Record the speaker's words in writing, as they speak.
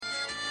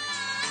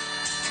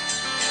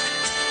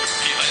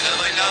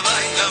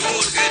baila,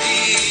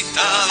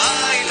 murguerita,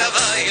 baila,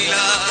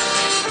 baila.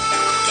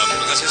 La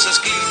murga es esa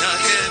esquina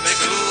que me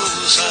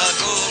cruza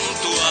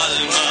con tu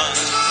alma.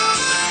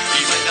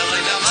 Y baila,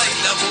 baila,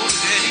 baila,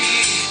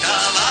 murguerita,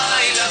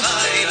 baila,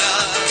 baila.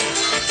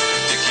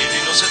 Te quiero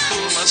y no se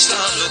toma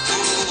esta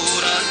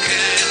locura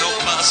que no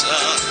pasa.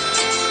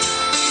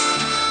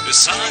 De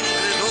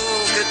sangre lo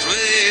que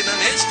truena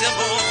en este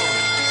amor.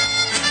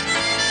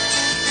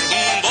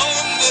 Un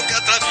bombo que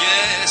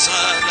atraviesa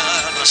la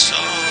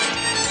razón.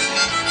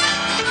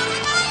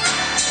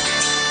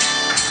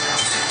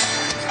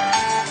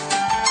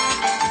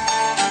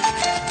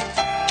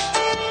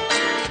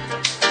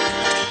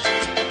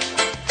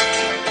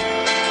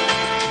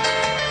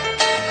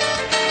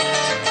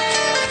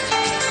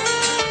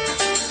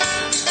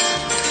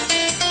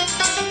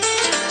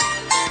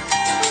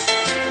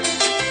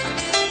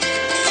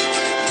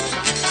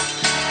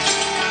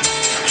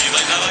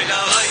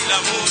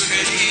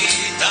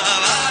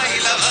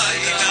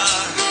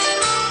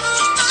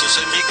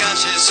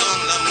 Son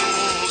la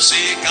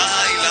música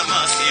y la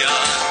magia.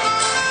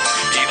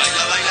 Y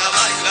baila, baila,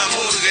 baila,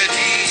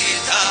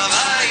 murguerita,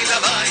 baila,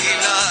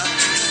 baila.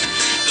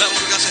 La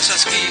murga es esa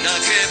esquina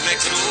que me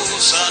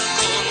cruza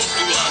con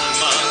tu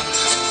alma.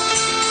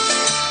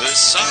 De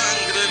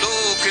sangre lo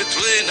que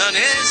truena en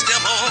este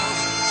amor.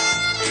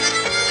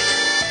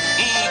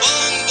 Un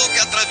bombo que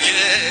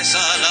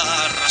atraviesa la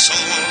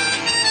razón.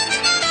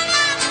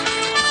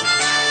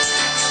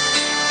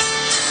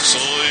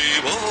 Soy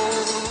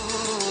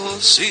vos,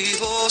 si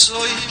vos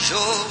soy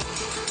yo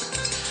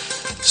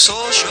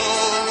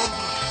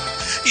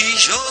y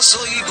yo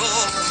soy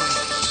vos.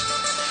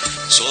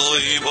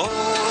 Soy vos,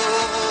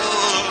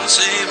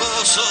 si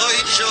vos soy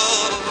yo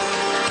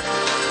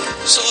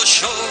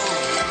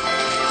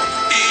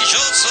y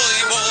yo soy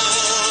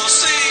vos.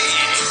 Sí,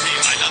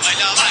 baila,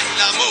 baila,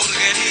 baila,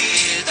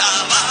 murguerita,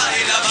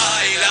 baila,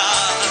 baila.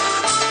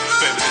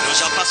 Febrero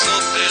ya pasó,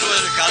 pero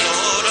el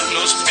calor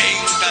nos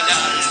pinta el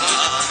alma.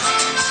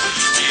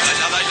 Y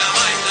baila, baila,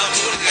 baila,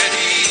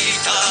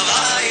 murguerita,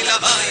 baila,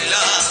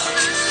 baila.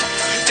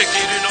 Te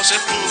quiero y no se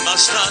fuma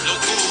esta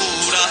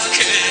locura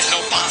que no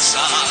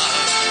pasa.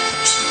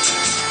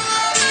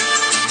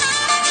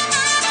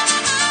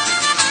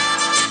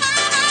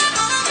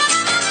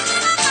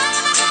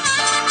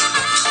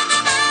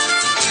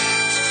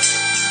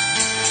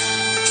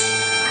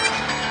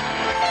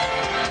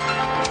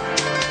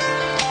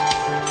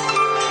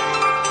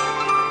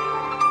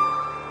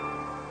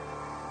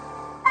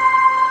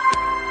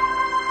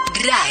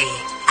 RAI,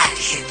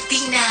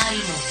 Argentina al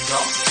mundo.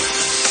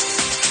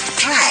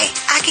 RAI,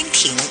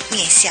 Argentina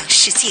面向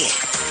世界。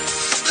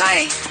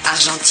 RAI,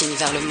 Argentine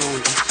vers le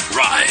monde.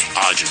 RAI,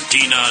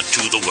 Argentina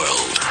to the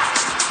world.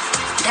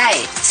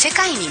 RAI, 世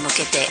界に向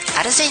けて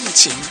アルゼン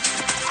チン。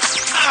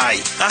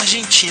RAI,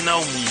 Argentina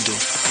al mundo.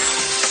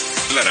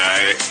 La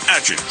RAI,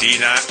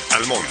 Argentina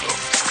al mondo.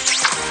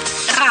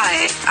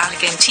 RAI,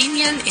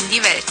 Argentinien in die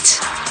Welt.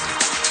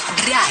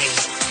 RAI,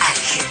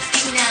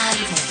 Argentina al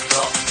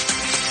mundo.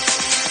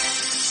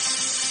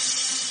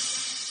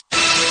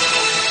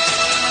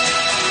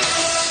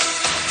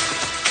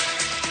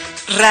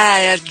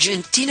 RAI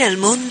Argentina al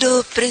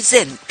mondo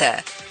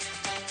presenta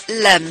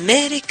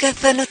L'America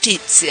fa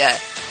notizia,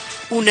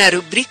 una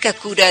rubrica a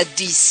cura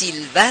di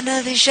Silvana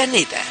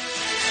Avellaneda.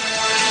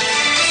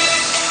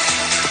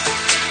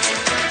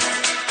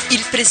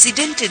 Il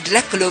presidente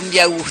della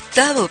Colombia,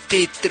 Gustavo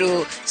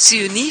Petro,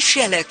 si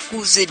unisce alle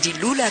accuse di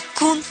Lula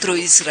contro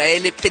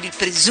Israele per il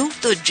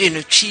presunto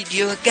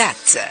genocidio a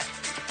Gaza.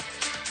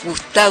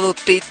 Gustavo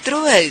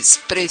Petro ha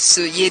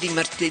espresso ieri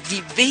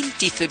martedì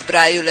 20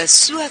 febbraio la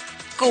sua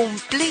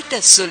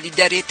completa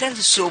solidarietà al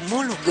suo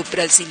omologo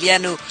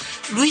brasiliano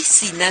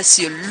Luiz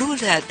Inácio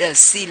Lula da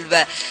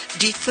Silva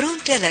di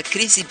fronte alla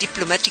crisi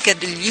diplomatica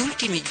degli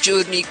ultimi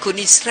giorni con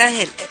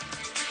Israele.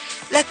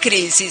 La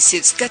crisi si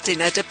è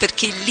scatenata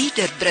perché il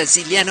leader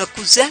brasiliano ha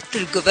accusato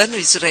il governo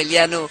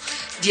israeliano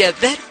di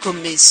aver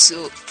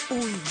commesso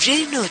un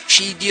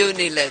genocidio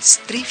nella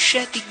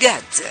striscia di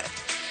Gaza.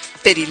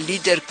 Per il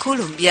leader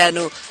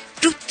colombiano,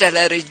 tutta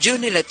la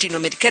regione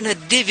latinoamericana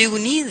deve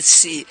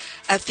unirsi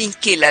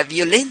affinché la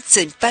violenza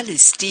in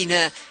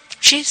Palestina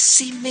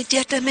cessi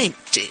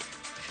immediatamente.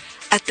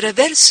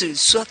 Attraverso il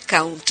suo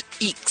account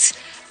X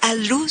ha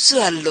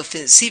alluso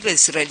all'offensiva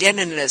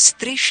israeliana nella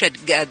striscia di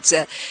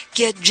Gaza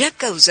che ha già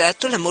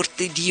causato la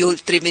morte di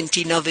oltre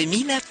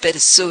 29.000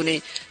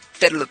 persone,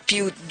 per lo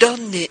più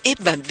donne e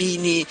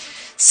bambini,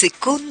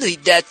 secondo i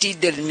dati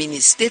del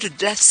Ministero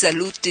della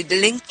Salute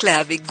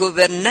dell'enclave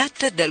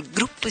governata dal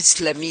gruppo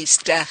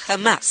islamista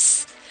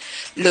Hamas.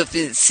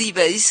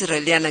 L'offensiva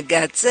israeliana a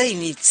Gaza è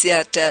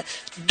iniziata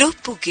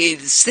dopo che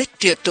il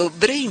 7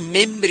 ottobre i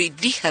membri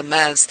di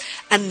Hamas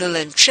hanno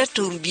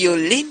lanciato un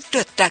violento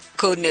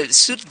attacco nel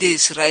sud di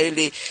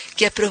Israele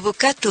che ha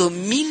provocato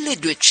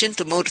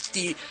 1.200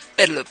 morti,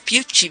 per lo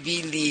più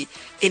civili,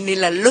 e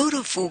nella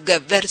loro fuga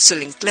verso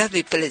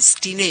l'enclave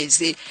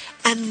palestinese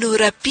hanno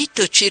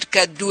rapito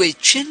circa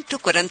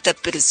 240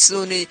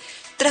 persone,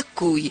 tra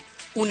cui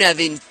una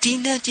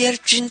ventina di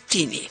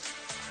argentini.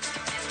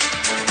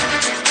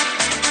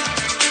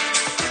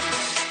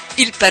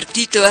 Il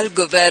partito al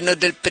governo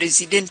del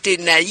presidente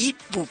Nayib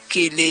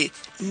Bukele,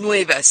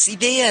 Nuevas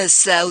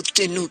Ideas, ha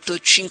ottenuto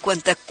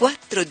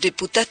 54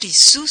 deputati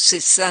su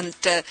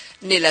 60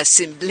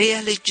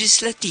 nell'Assemblea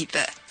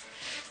legislativa.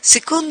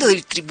 Secondo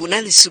il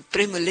Tribunale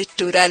Supremo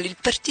Elettorale, il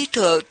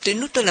partito ha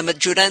ottenuto la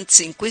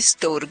maggioranza in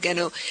questo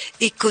organo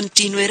e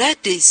continuerà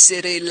ad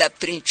essere la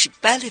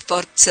principale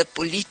forza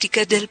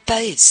politica del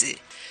paese.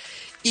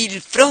 Il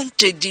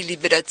Fronte di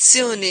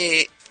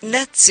Liberazione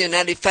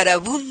Nazionale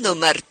Farabundo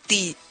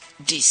Martí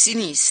di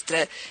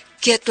sinistra,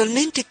 che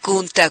attualmente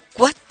conta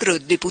 4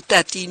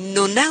 deputati,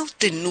 non ha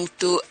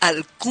ottenuto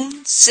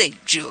alcun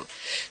seggio.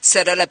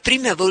 Sarà la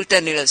prima volta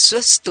nella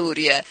sua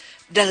storia,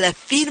 dalla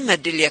firma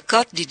degli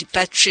accordi di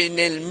pace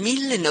nel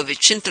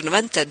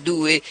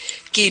 1992,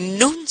 che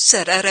non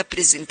sarà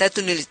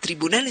rappresentato nel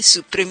Tribunale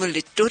Supremo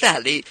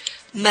Elettorale,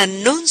 ma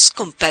non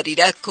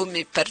scomparirà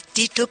come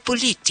partito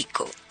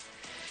politico.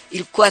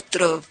 Il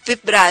 4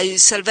 febbraio i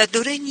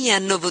salvadoregni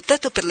hanno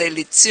votato per le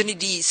elezioni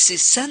di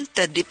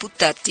 60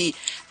 deputati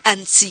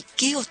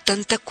anziché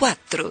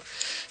 84.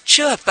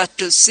 Ciò ha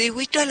fatto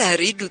seguito alla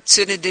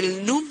riduzione del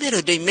numero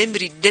dei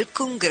membri del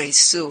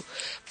Congresso,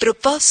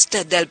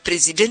 proposta dal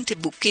presidente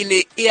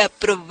Bukele e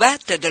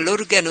approvata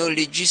dall'organo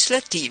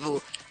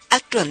legislativo,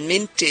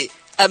 attualmente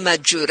a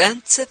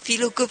maggioranza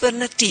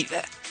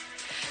filogovernativa.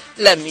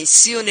 La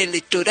missione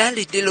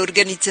elettorale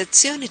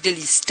dell'Organizzazione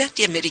degli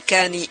Stati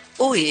Americani,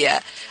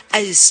 OEA, ha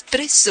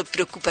espresso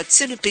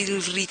preoccupazione per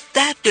il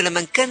ritardo e la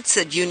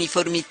mancanza di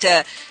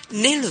uniformità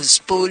nello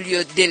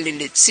spoglio delle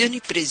elezioni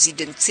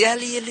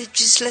presidenziali e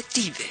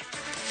legislative.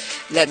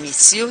 La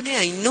missione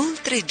ha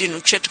inoltre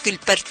denunciato che il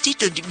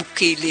partito di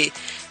Bukele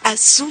ha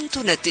assunto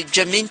un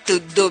atteggiamento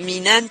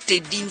dominante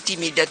ed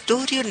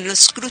intimidatorio nello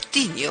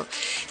scrutinio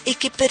e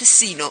che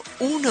persino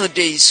uno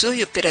dei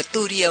suoi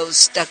operatori ha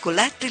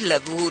ostacolato il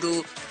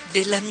lavoro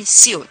della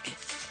missione.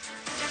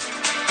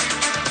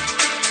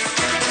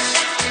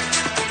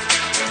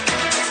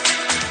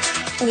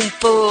 Un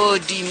po'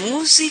 di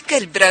musica,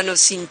 il brano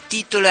si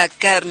intitola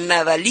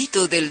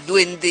Carnavalito del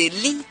Duende,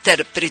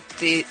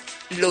 l'interprete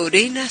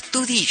Lorena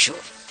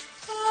Tudillo.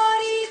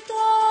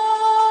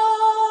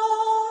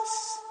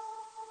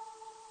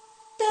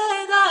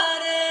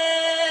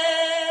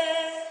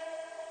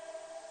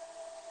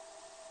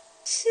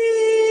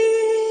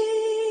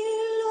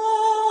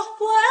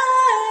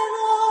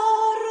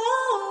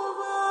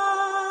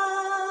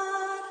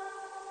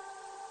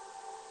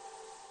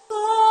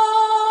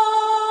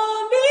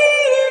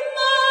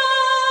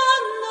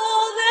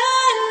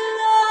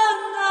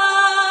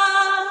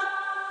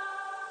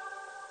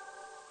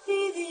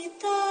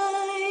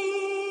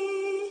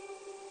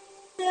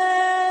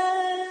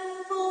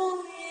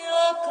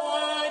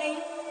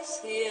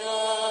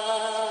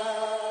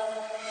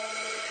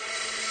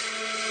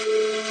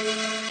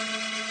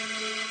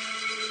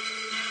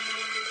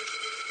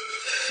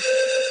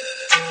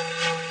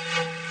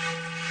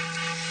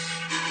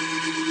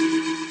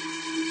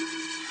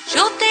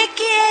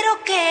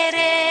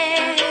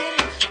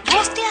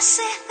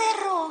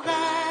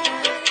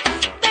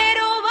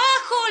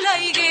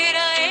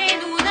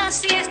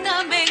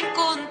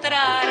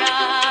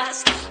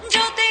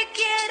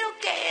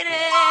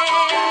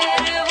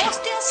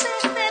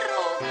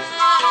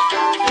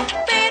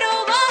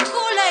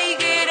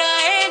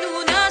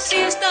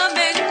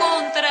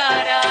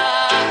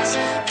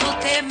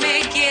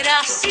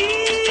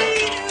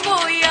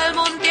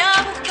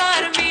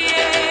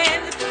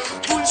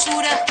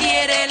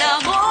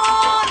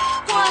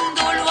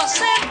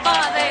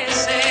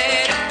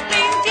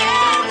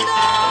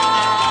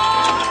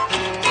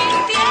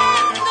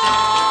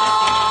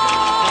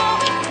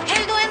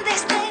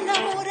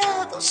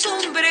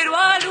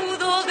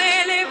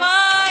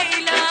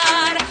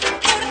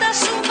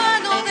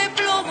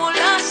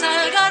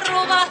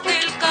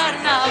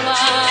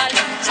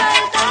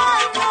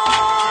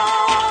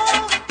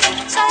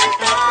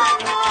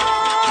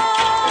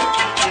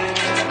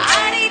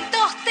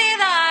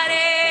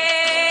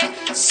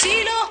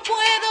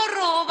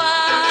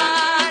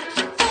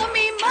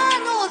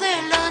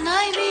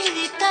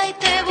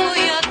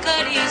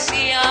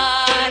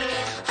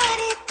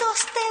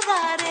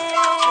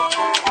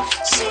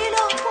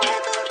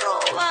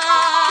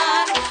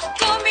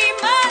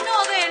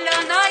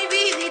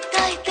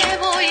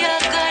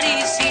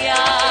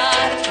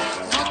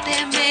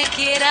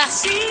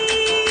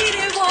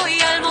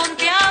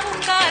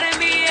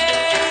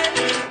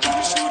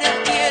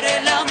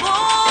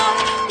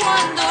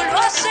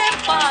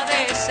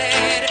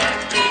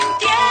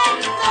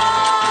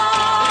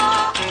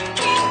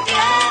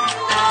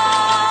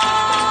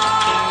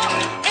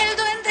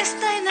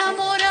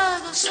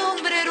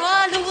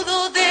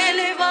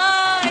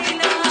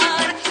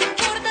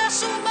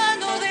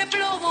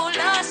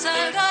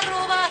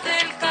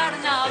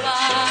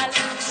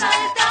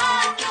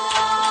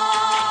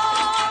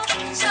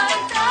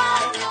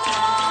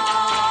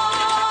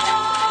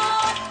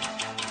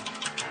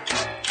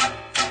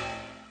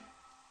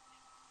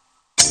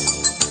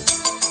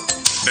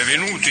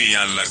 Benvenuti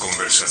alla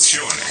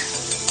conversazione.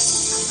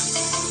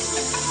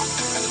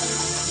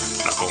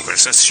 una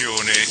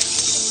conversazione,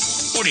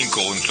 un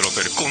incontro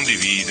per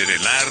condividere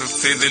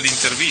l'arte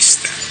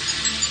dell'intervista.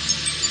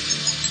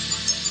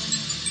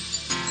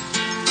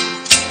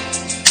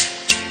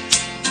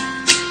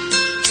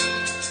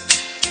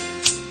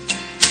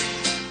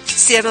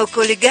 Siamo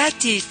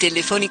collegati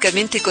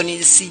telefonicamente con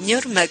il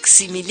signor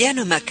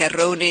Massimiliano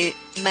Maccarrone,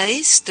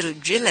 maestro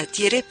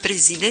gelatiere e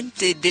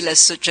presidente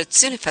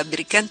dell'Associazione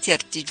Fabbricanti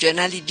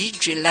Artigianali di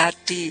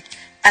Gelati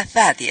a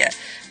Vadia.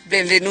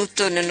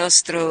 Benvenuto nel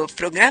nostro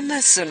programma,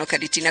 sono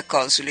Caritina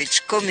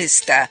Kosulic, come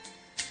sta?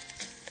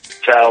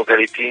 Ciao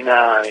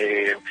Caritina,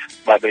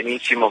 va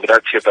benissimo,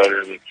 grazie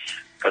per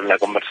la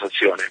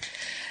conversazione.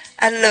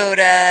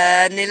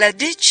 Allora, nella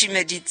 10ª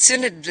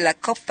edizione della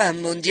Coppa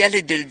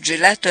Mondiale del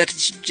Gelato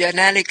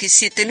Artigianale che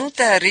si è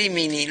tenuta a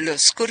Rimini lo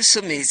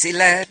scorso mese,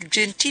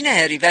 l'Argentina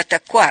è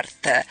arrivata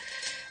quarta.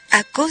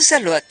 A cosa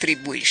lo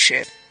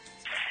attribuisce?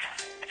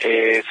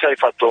 Hai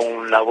fatto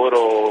un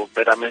lavoro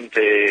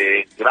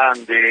veramente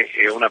grande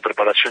e una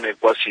preparazione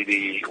quasi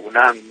di un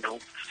anno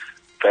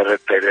per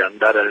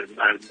andare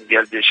al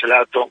Mondiale del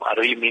Gelato a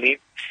Rimini.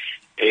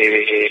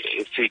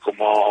 Sì,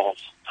 come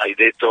hai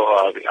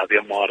detto,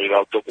 abbiamo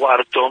arrivato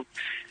quarto,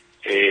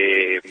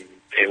 è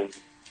un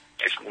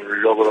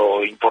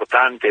logro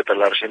importante per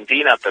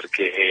l'Argentina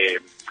perché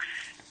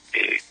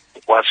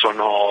qua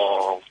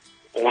sono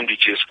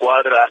 11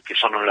 squadre che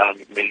sono la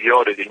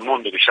migliore del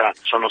mondo, che già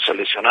sono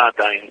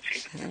selezionate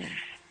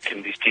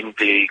in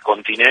distinti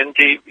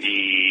continenti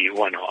e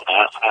bueno,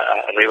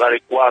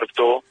 arrivare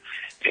quarto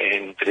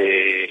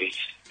entre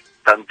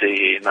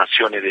tante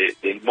nazioni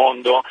del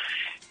mondo.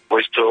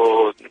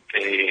 Questo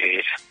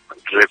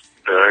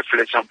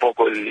riflette un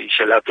poco il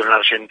gelato in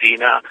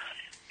Argentina,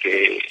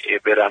 che è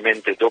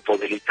veramente, dopo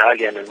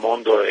dell'Italia, nel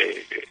mondo è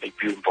il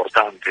più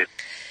importante.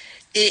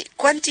 E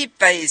quanti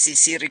paesi,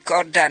 si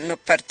ricorda, hanno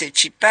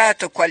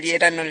partecipato? Quali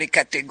erano le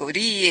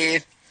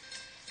categorie?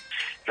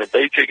 I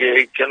paesi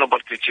che hanno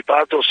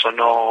partecipato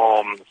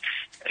sono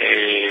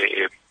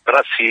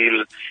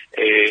Brasile,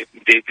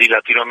 di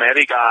Latino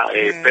America,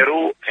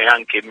 Perù e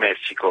anche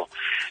Messico.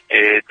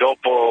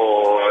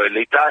 Dopo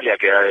l'Italia,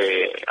 che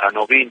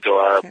hanno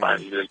vinto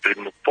il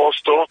primo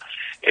posto,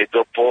 e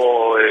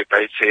dopo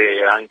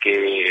paesi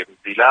anche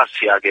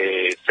dell'Asia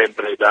che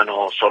sempre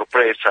danno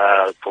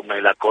sorpresa,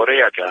 come la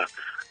Corea, che ha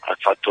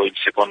fatto il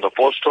secondo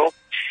posto.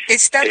 È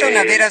stata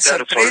una vera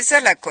sorpresa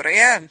la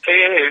Corea?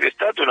 È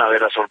stata una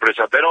vera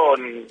sorpresa, però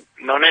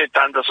non è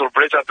tanta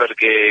sorpresa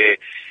perché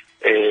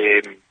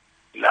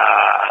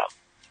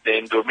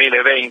nel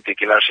 2020,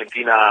 che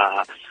l'Argentina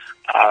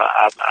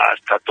ha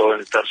stato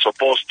il terzo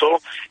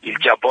posto, il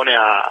Giappone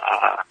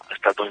è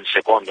stato in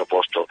secondo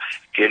posto.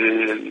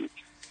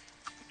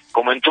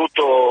 Come in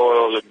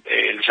tutto,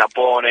 il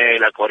Giappone,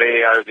 la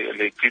Corea,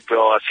 l'equipe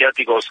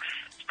asiatico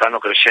stanno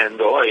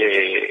crescendo,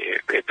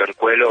 e per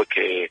quello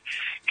che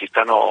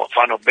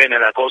fanno bene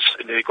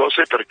le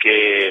cose,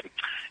 perché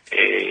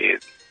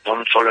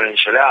non solo nel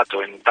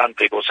gelato, in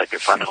tante cose che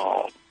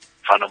fanno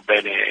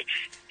bene,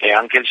 e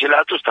anche il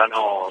gelato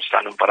stanno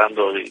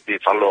imparando di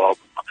farlo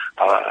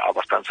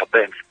abbastanza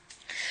bene.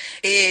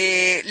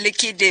 E le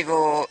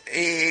chiedevo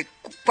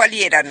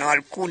quali erano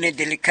alcune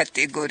delle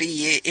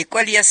categorie e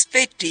quali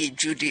aspetti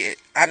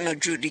hanno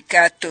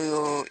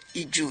giudicato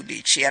i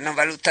giudici, hanno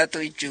valutato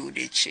i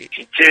giudici.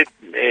 C'è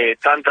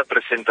tanta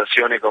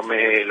presentazione,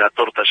 come la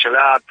torta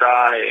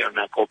gelata, e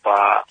una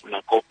coppa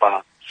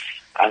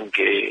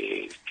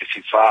anche che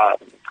si fa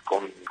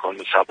con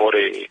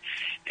sapore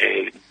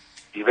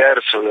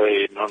diverso,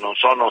 e non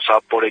sono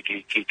sapori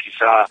che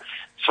chissà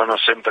sono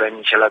sempre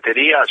in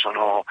gelateria,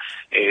 sono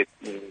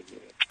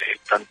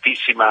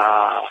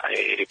tantissima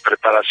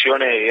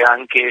preparazione e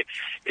anche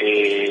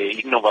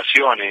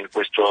innovazione in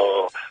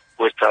questo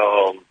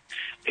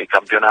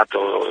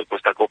campionato,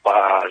 questa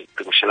Coppa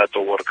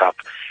Gelato World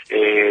Cup.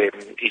 E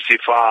si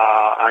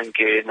fa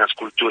anche una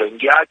scultura in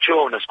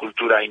ghiaccio, una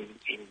scultura in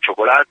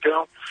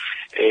cioccolato,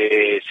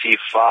 si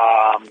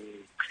fa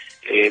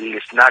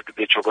il snack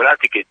dei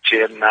cioccolati, che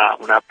c'è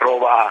una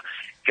prova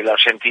che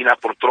l'Argentina,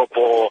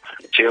 purtroppo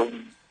c'è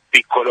un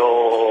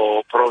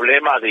piccolo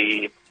problema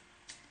di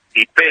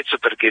peso,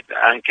 perché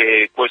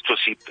anche questo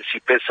si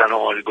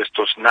pesano,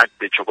 questo snack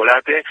di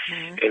cioccolate,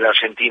 e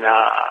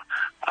l'Argentina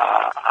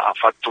ha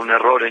fatto un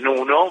errore in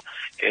uno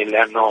e le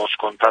hanno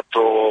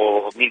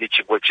scontato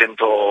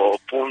 1500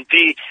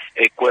 punti,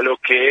 e quello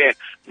che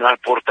non ha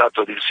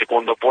portato dal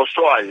secondo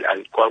posto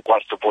al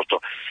quarto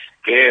posto,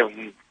 che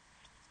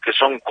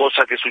sono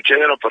cose che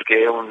succedono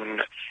perché è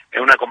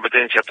una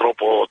competenza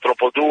troppo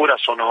dura.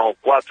 Sono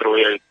 4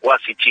 e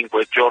quasi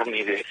 5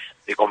 giorni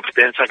di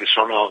competenza che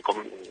sono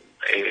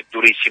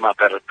durissima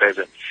per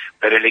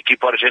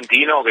l'equipo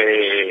argentino,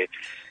 che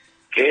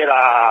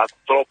era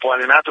troppo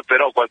allenato,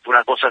 però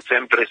qualcuna cosa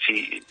sempre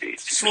si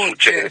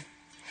succede.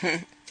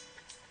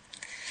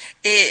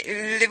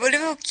 E le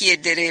volevo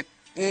chiedere,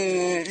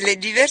 le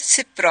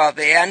diverse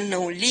prove hanno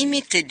un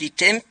limite di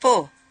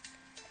tempo?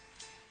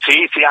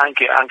 Sì,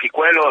 anche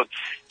quello,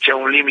 c'è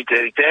un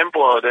limite di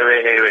tempo,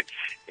 deve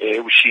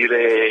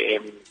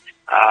uscire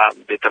a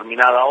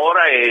determinata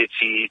ora e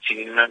se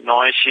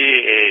non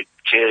esce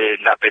c'è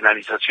la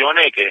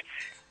penalizzazione che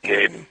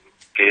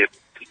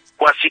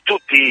quasi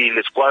tutte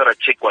le squadre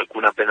c'è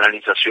qualcuna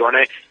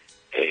penalizzazione,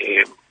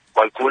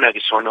 qualcuna che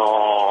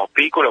sono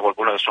piccole,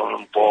 qualcuna che sono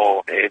un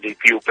po' di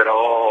più,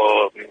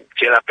 però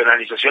c'è la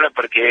penalizzazione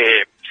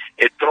perché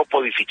è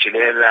troppo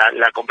difficile, è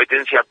la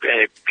competenza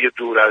più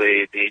dura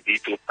di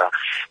tutta.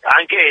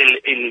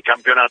 Anche il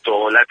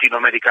campionato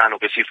latinoamericano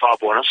che si fa a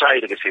Buenos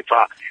Aires, che si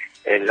fa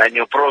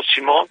l'anno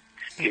prossimo,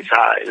 che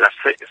la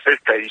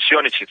sesta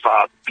edizione si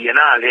fa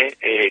biennale,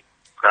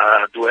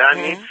 cada 2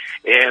 anni,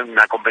 è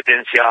una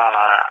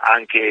competenza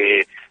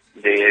anche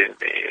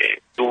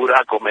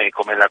dura come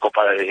la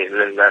Coppa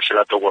della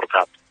Gelato World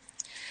Cup.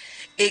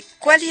 E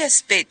quali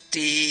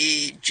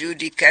aspetti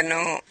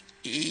giudicano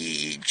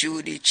i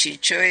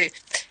giudici? Cioè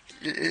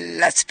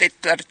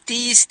l'aspetto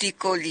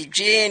artistico,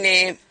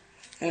 l'igiene?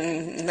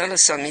 Non lo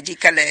so, mi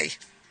dica lei.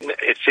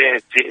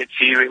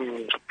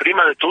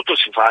 Prima di tutto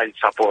si fa il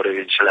sapore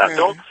del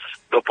gelato,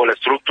 dopo la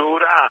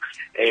struttura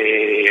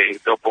e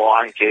dopo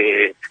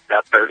anche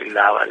la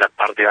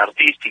parte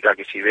artistica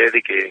che si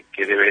vede che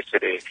deve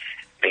essere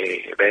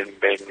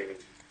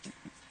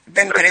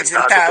ben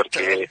presentato.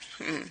 Perché,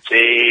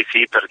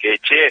 sì, perché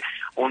c'è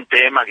un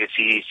tema che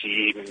si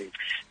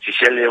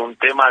sceglie un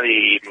tema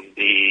di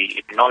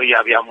noi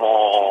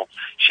abbiamo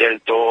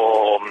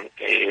scelto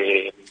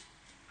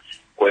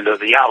quello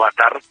di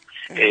Avatar.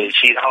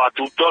 Girava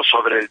tutto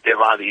sobre il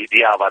tema di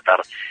Avatar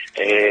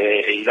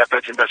e la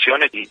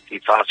presentazione si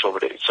fa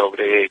sobre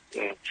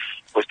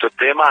questo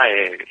tema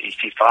e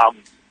si fa un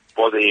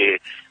po' di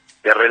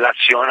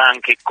relazione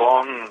anche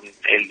con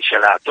il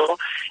gelato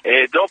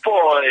e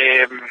dopo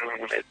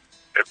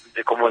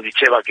come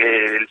diceva che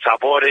il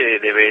sapore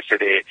deve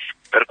essere,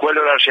 per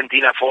quello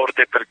l'Argentina è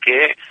forte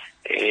perché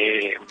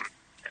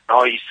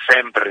noi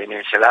sempre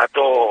nel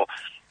gelato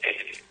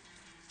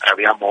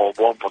abbiamo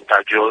buon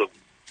puntaggio.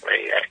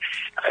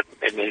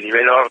 Nel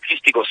livello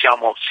artistico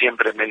stiamo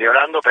sempre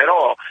migliorando,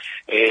 però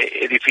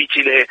è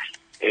difficile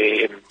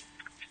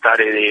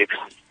stare.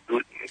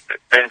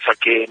 Pensa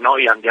che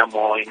noi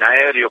andiamo in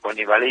aereo con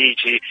i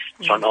valigi,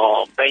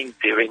 sono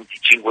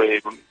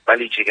 20-25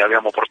 valigie che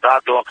abbiamo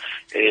portato,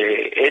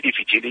 è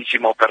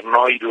difficilissimo per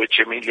noi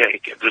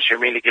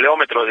 200.000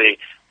 chilometri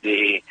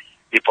di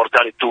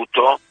portare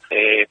tutto,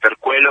 per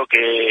quello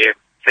che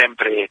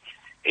sempre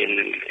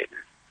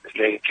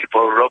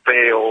l'equipo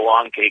europeo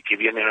anche che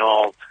viene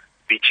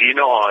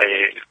vicino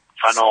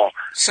fanno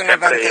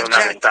sempre un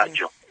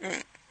vantaggio.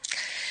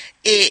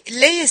 E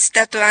lei è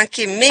stato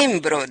anche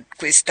membro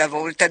questa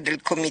volta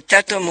del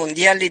Comitato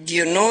Mondiale di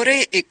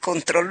Onore e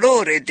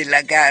controllore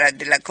della gara,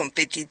 della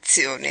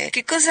competizione.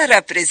 Che cosa ha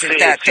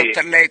rappresentato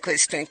per lei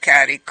questo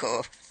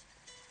incarico?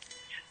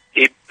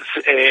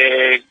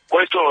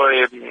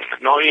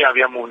 Noi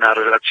abbiamo una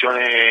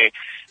relazione,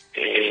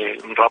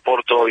 un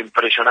rapporto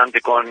impressionante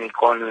con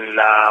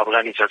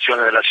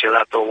l'organizzazione della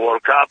Gelato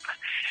World Cup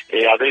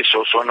e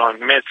adesso sono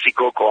in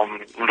Messico con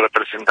un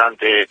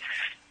rappresentante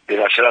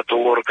della Gelato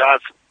World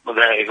Cup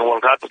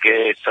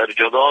che è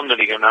Sergio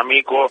Dondoli, che è un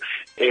amico,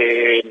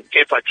 e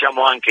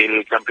facciamo anche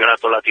il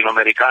campionato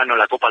latinoamericano,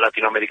 la Coppa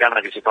latinoamericana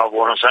che si fa a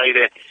Buenos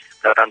Aires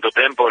da tanto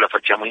tempo, la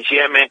facciamo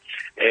insieme,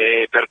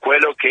 per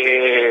quello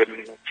che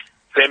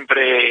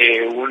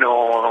sempre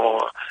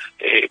uno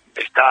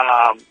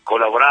sta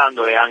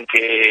collaborando e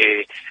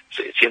anche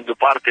essendo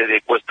parte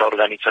di questa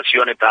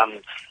organizzazione tan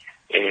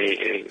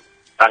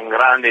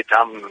grande,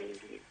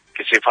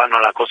 che si fanno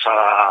la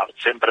cosa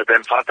sempre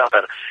ben fatta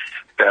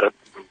per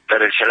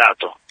il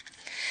gelato.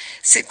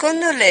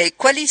 Secondo lei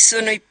quali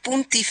sono i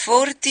punti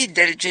forti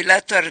del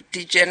gelato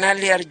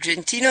artigianale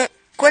argentino?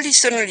 Quali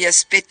sono gli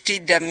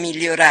aspetti da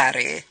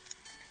migliorare?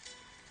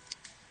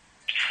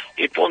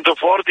 I punti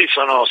forti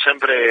sono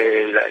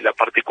sempre la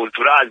parte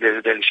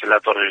culturale del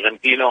gelato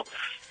argentino.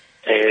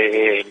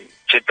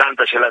 C'è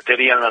tanta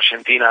gelateria in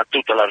Argentina,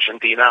 tutta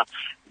l'Argentina,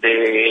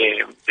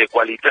 di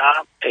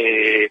qualità,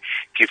 che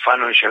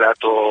fanno il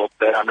gelato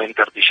veramente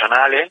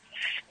artigianale.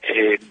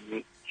 E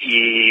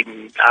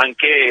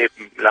anche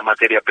la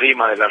materia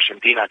prima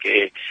dell'Argentina,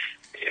 che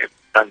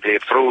tante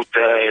frutte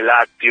e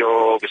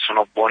latteo che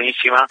sono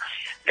buonissime,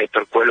 e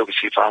per quello che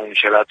si fa un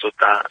gelato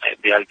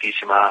di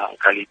altissima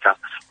qualità.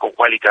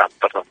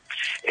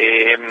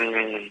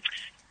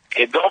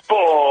 E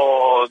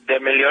dopo da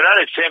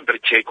migliorare sempre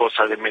c'è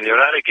cosa da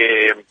migliorare,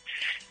 che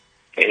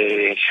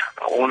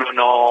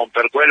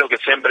per quello che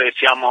sempre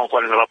siamo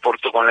con il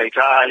rapporto con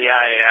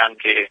l'Italia e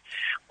anche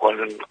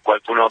con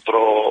qualcun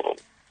altro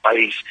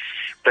paese,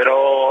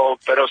 però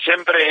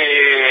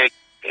sempre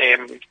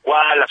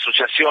qua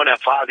l'associazione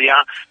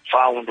Fadia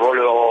fa un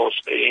ruolo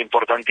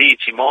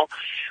importantissimo,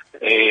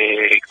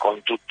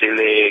 con tutte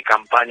le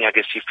campagne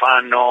che si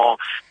fanno.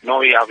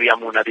 Noi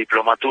abbiamo una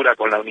diplomatura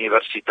con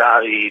l'Università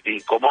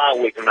di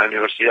Comahue, una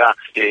università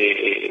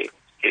che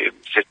si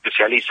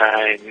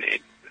specializza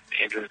in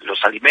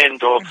los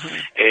alimentos,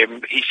 e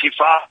si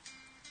fa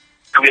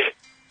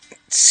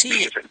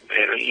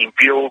in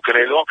più,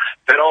 credo,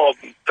 però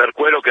per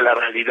quello che la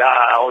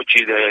realtà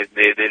oggi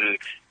del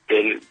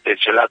del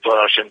gelato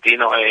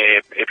argentino è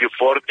più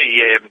forte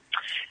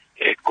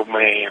e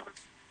come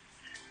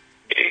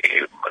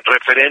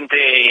referente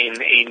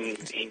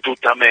in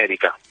tutta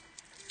America.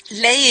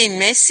 Lei è in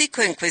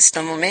Messico in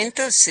questo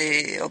momento,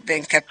 se ho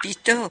ben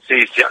capito?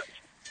 Sì,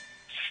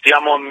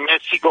 stiamo in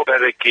Messico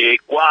perché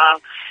qua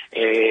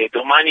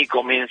domani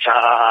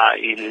comincia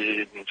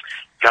il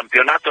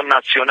campionato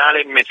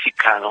nazionale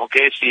messicano,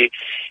 che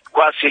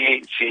qua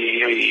si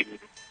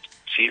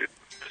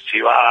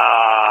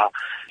va,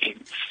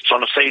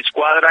 sono 6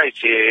 squadre e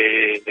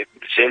si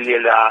sceglie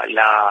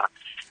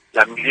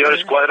la migliore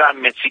squadra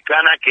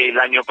messicana che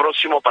l'anno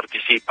prossimo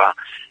partecipa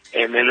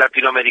nel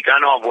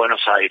latinoamericano a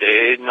Buenos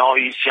Aires.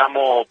 Noi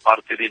siamo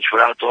parte del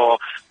giurato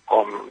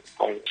con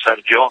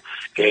Sergio,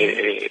 che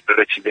è il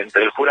presidente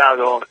del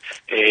giurato,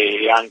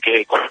 e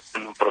anche con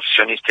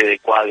professionisti dei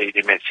quadri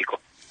di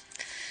Messico.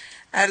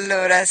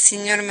 Allora,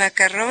 signor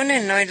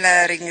Maccarrone, noi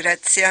la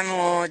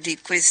ringraziamo di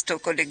questo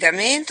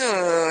collegamento,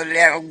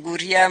 le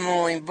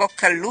auguriamo in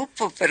bocca al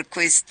lupo per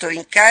questo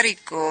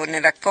incarico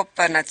nella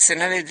Coppa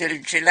Nazionale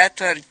del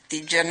Gelato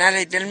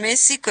Artigianale del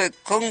Messico e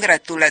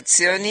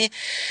congratulazioni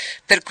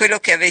per quello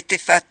che avete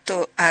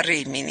fatto a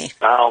Rimini.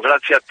 No,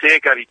 grazie a te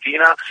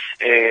Caritina,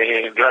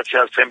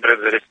 grazie sempre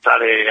per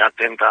stare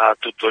attenta a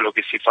tutto quello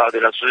che si fa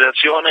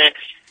dell'associazione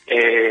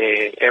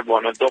e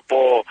buono,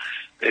 dopo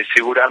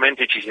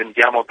sicuramente ci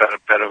sentiamo per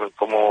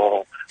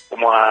come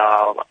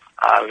ha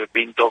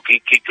vinto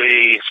chi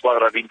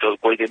squadra ha vinto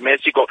quelli del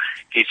Messico,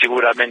 che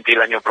sicuramente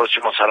l'anno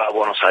prossimo sarà a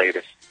Buenos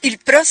Aires. Il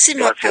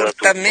prossimo Grazie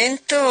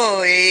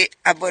appuntamento è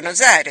a Buenos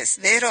Aires,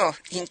 vero?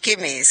 In che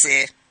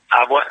mese?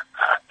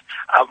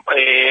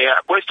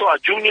 Questo a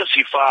giugno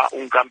si fa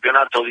un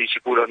campionato di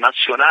sicuro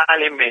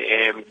nazionale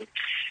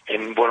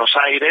in Buenos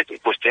Aires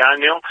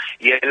quest'anno,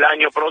 e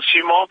l'anno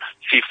prossimo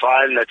si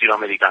fa il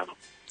latinoamericano.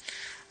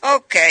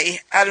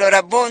 Ok,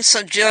 allora buon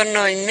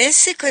soggiorno in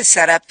Messico e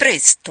sarà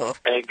presto.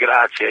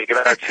 Grazie,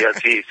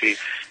 sì,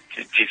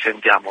 ci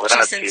sentiamo,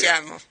 grazie. Ci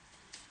sentiamo.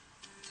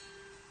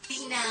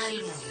 al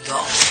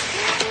mondo.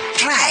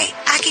 RAI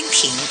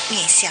Argentina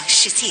面向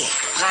世界。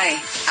 RAI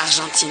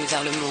Argentine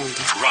vers le monde.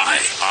 RAI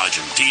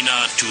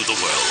Argentina to the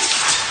world.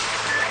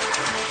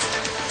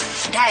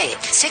 RAI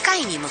世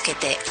界に向け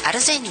てアル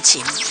ゼンチ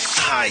ン。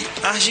 RAI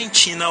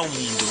Argentina ao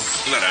mundo.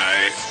 La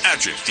RAI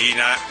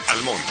Argentina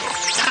al mondo.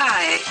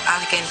 RAI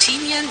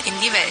Argentinien in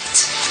die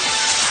Welt.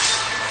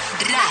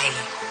 RAI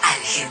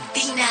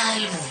Argentina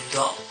al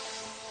mondo.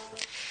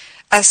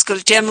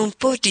 Ascoltiamo un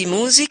po' di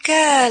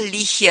musica.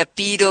 Ligia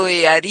Piro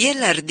e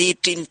Ariel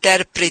Ardit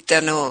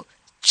interpretano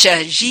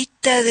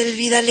Chayita del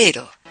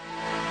Vidalero.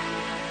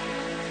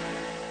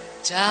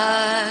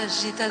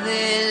 Chayita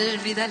del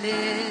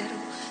Vidalero,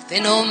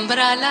 te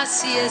nombra la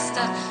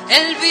siesta,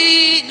 el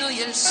vino y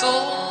el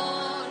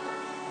sol.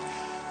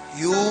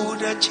 Y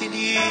una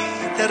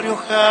chinita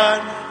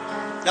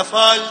riojana, la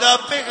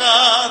falda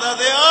pegada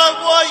de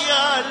agua y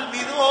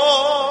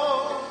almidón.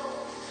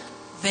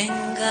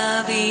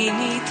 Venga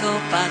vinito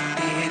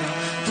patero,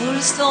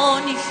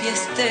 dulzón y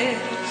fiestero,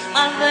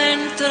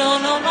 adentro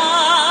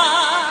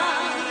nomás.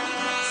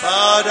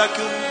 Para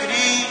que un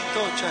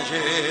grito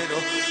chayero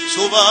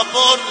suba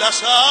por la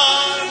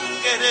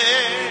sangre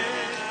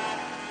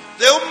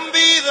de un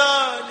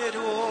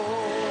vidalero.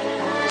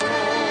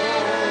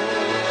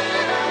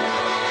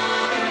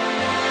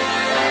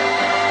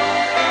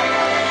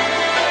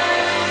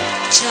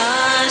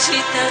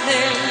 Chayita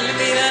del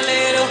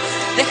vidalero,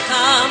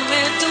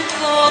 déjame tu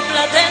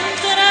copla, te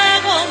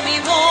entrego mi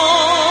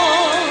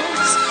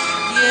voz.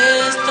 Y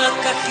esta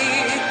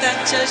cajita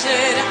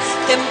chayera,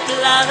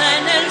 templada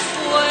en el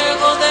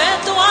fuego de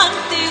tu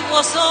antiguo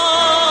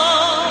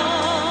sol.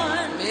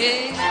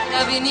 Venga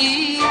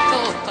vinito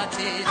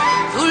patero,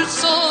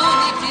 dulzón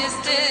y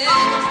fiestero,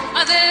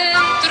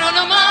 adentro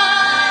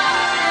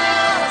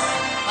nomás,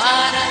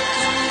 para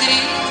que un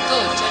grito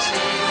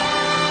chayero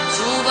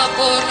suba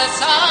por la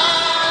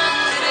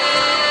sangre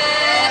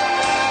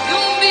de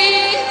un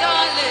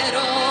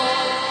vidalero.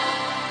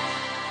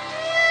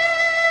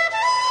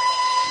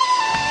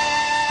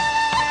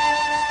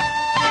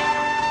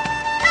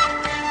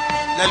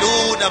 La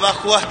luna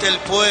bajó hasta el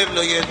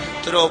pueblo y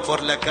entró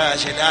por la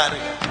calle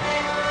larga,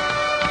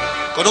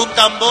 con un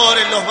tambor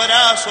en los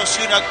brazos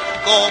y una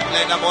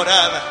copla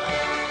enamorada.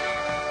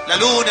 La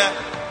luna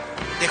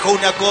dejó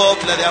una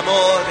copla de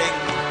amor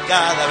en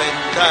cada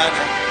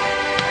ventana.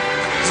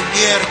 Un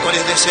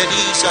miércoles de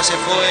ceniza se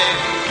fue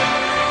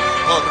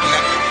por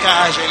la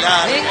calle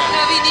larga.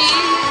 Venga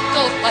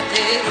vinito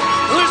patero,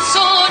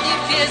 dulzón y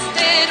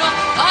fiestero,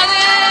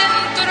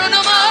 adentro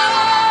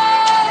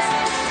nomás,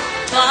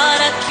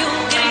 para que un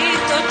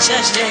grito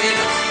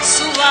chayero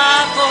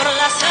suba por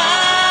la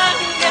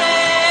sangre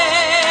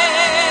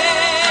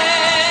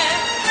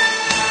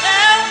de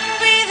un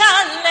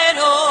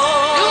vidalero.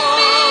 De un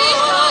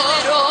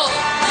vidalero,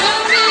 de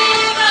un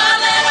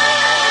vidalero.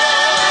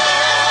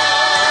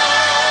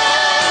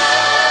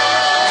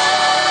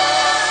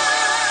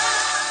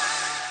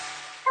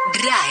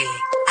 RAI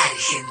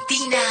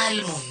Argentina al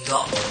mundo.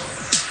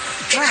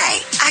 RAI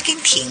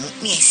Argentina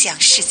面向向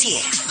世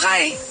界。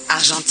 RAI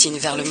Argentine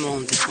vers le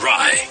monde.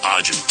 RAI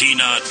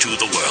Argentina to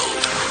the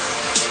world.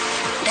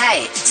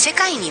 RAI 世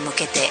界に向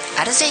けて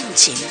アルゼン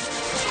チン。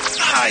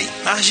 RAI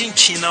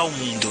Argentina ao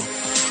mundo.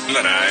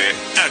 La RAI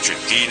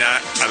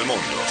Argentina al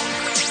mondo.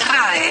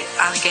 RAI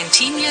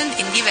Argentinien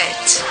in die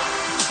Welt.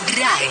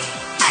 RAI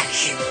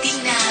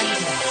Argentina al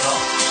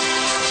mundo.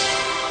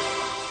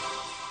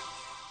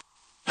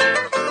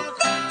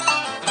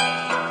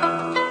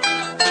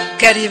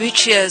 Cari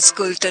amici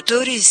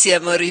ascoltatori,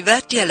 siamo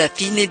arrivati alla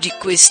fine di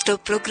questo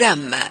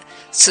programma.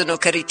 Sono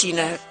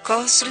Caritina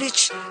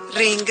Koslic,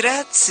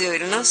 ringrazio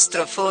il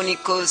nostro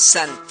fonico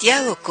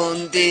Santiago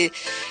Conde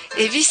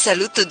e vi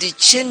saluto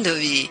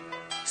dicendovi: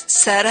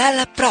 sarà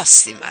la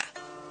prossima!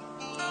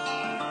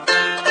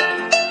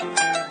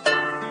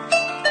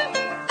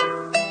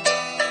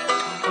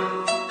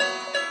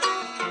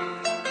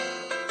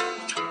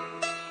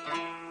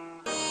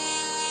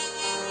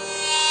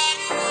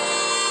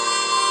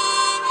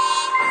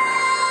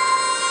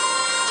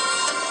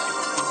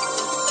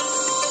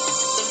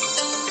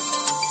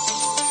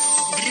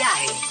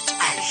 RAI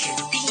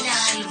Argentina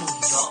al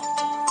mundo.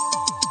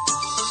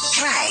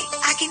 RAI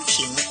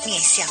Argentina 面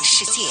向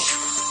世界。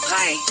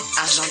 RAI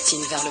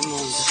Argentine vers le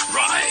monde.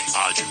 RAI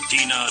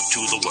Argentina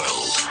to the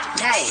world.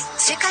 RAI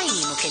世界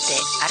に向けて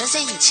アル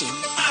ゼンチン。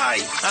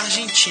 RAI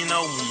Argentina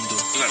ao mundo.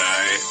 La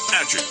RAI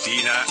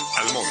Argentina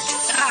al mondo.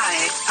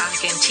 RAI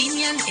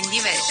Argentinien in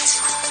die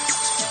Welt.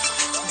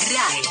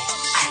 RAI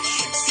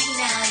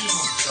Argentina al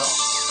mundo.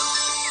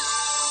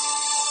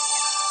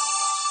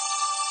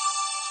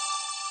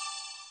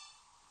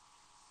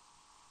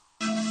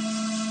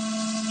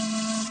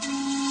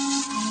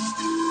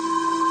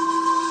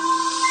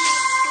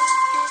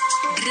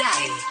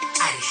 RAI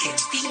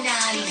Argentina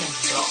al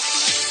mundo.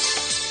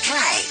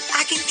 RAI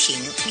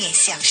Argentina 面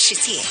向世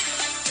界。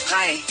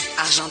 RAI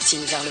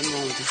Argentine vers le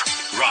monde.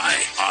 RAI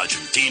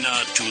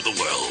Argentina to the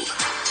world.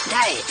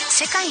 RAI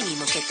世界に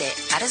向けて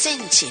アルゼ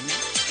ンチン。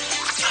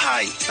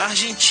 RAI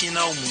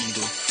Argentina ao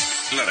mundo.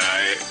 La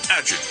RAI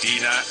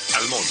Argentina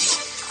al mondo.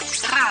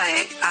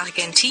 RAI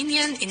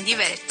Argentinien in die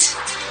Welt.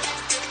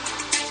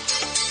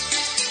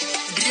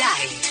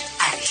 RAI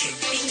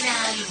Argentina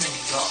al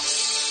mundo.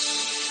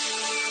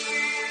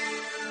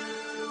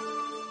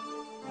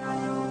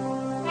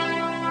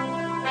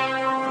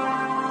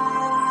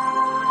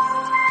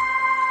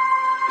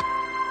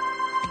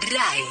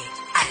 RAI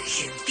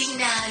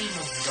Argentina al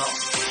mundo.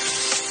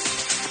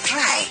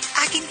 RAI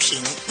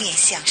Argentina 面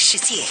向世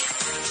界。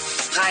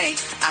 RAI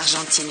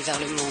Argentine vers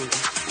le monde.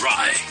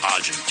 RAI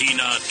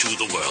Argentina to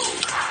the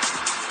world.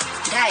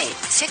 RAI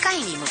世界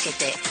に向け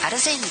てアル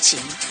ゼンチン。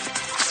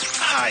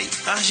 RAI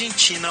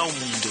Argentina ao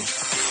mundo.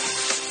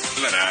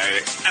 La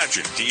RAI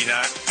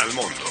Argentina al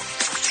mondo.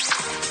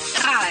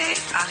 RAI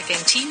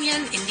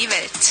Argentinien in die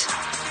Welt.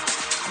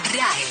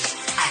 RAI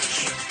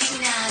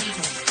Argentina al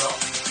mundo.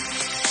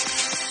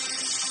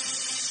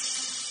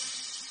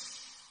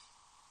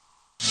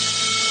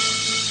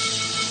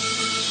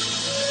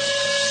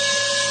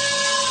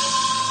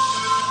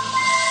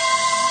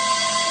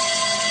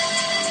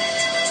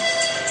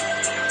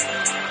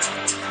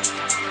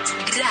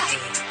 RAI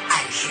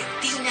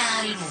Argentina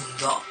al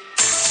mundo.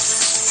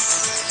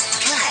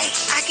 RAI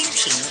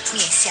Argentina 面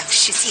向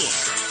世界。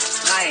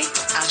 RAI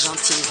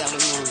Argentine vers le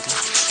monde.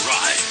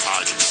 RAI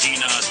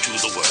Argentina to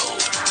the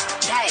world.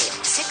 RAI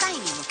世界に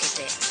向け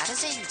てアル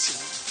ゼンチン。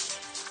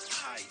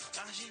 RAI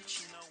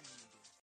Argentina